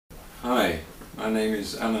Hi, my name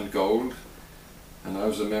is Alan Gold, and I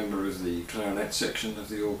was a member of the clarinet section of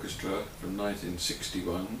the orchestra from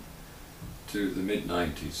 1961 to the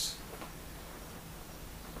mid-90s.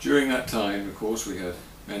 During that time, of course, we had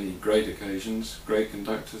many great occasions, great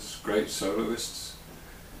conductors, great soloists,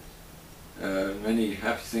 many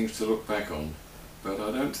happy things to look back on, but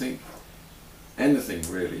I don't think anything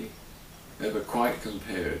really ever quite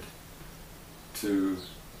compared to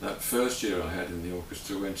that first year I had in the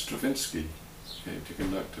orchestra when Stravinsky came to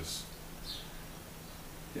conduct us.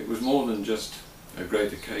 It was more than just a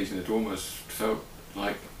great occasion, it almost felt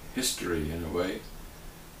like history in a way,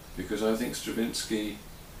 because I think Stravinsky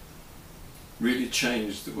really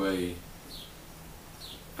changed the way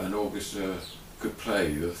an orchestra could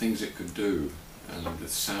play, the things it could do and the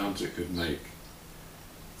sounds it could make.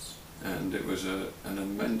 And it was an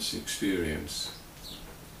immense experience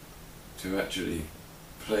to actually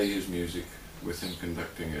play his music with him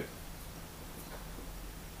conducting it.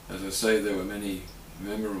 As I say, there were many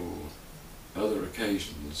memorable other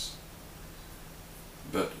occasions,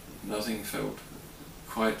 but nothing felt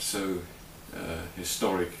quite so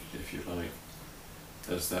historic, if you like,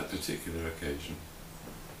 as that particular occasion.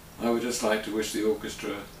 I would just like to wish the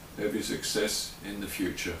orchestra every success in the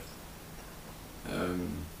future.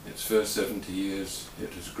 Its first 70 years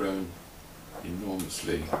it has grown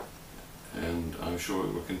enormously, and I'm sure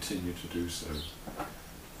it will continue to do so.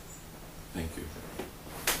 Thank you.